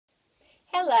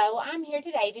Hello, I'm here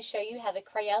today to show you how the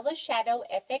Crayola Shadow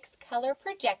FX Color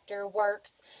Projector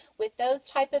works with those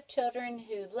type of children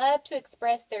who love to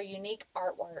express their unique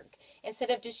artwork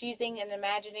instead of just using an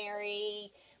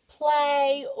imaginary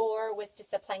play or with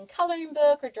just a plain coloring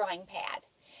book or drawing pad.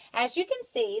 As you can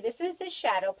see, this is the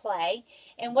shadow play,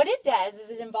 and what it does is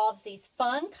it involves these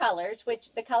fun colors,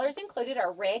 which the colors included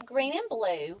are red, green, and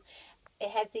blue. It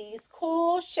has these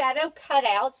cool shadow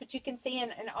cutouts, which you can see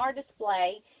in our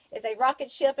display is a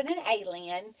rocket ship and an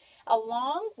alien,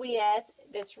 along with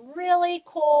this really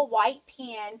cool white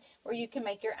pen where you can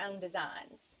make your own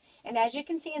designs. And as you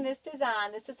can see in this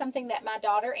design, this is something that my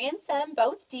daughter and son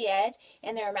both did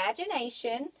in their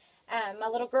imagination. My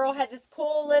little girl had this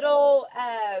cool little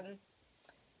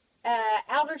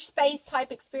outer space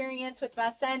type experience with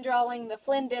my son drawing the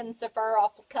Flindinsifer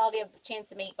off the Quality of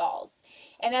Chance of Meatballs.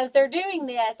 And as they're doing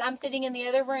this, I'm sitting in the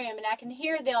other room and I can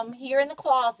hear them here in the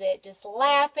closet just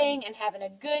laughing and having a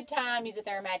good time using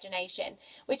their imagination,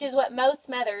 which is what most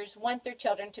mothers want their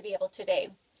children to be able to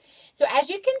do. So as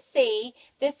you can see,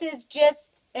 this is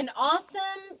just an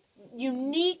awesome,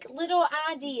 unique little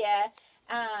idea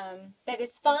that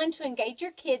is fun to engage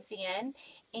your kids in.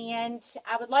 And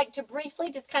I would like to briefly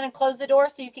just kind of close the door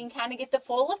so you can kind of get the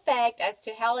full effect as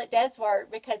to how it does work,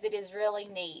 because it is really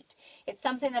neat. It's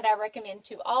something that I recommend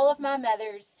to all of my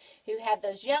mothers who have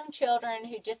those young children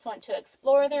who just want to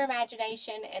explore their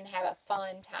imagination and have a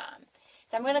fun time.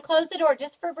 So I'm going to close the door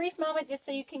just for a brief moment just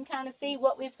so you can kind of see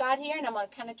what we've got here, and I'm going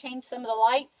to kind of change some of the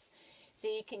lights so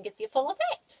you can get the full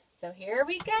effect. So here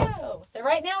we go. So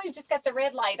right now we've just got the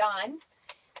red light on.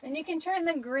 Then you can turn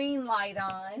the green light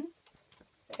on.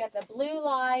 We've got the blue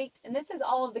light, and this is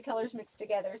all of the colors mixed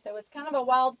together, so it's kind of a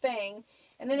wild thing.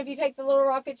 And then if you take the little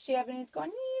rocket ship and it's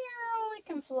going, it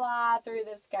can fly through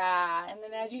the sky. And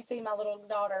then as you see, my little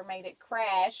daughter made it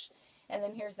crash. And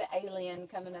then here's the alien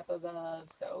coming up above,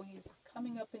 so he's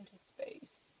coming up into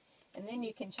space. And then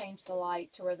you can change the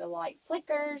light to where the light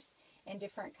flickers and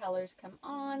different colors come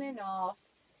on and off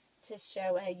to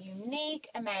show a unique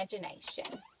imagination.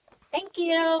 Thank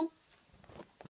you.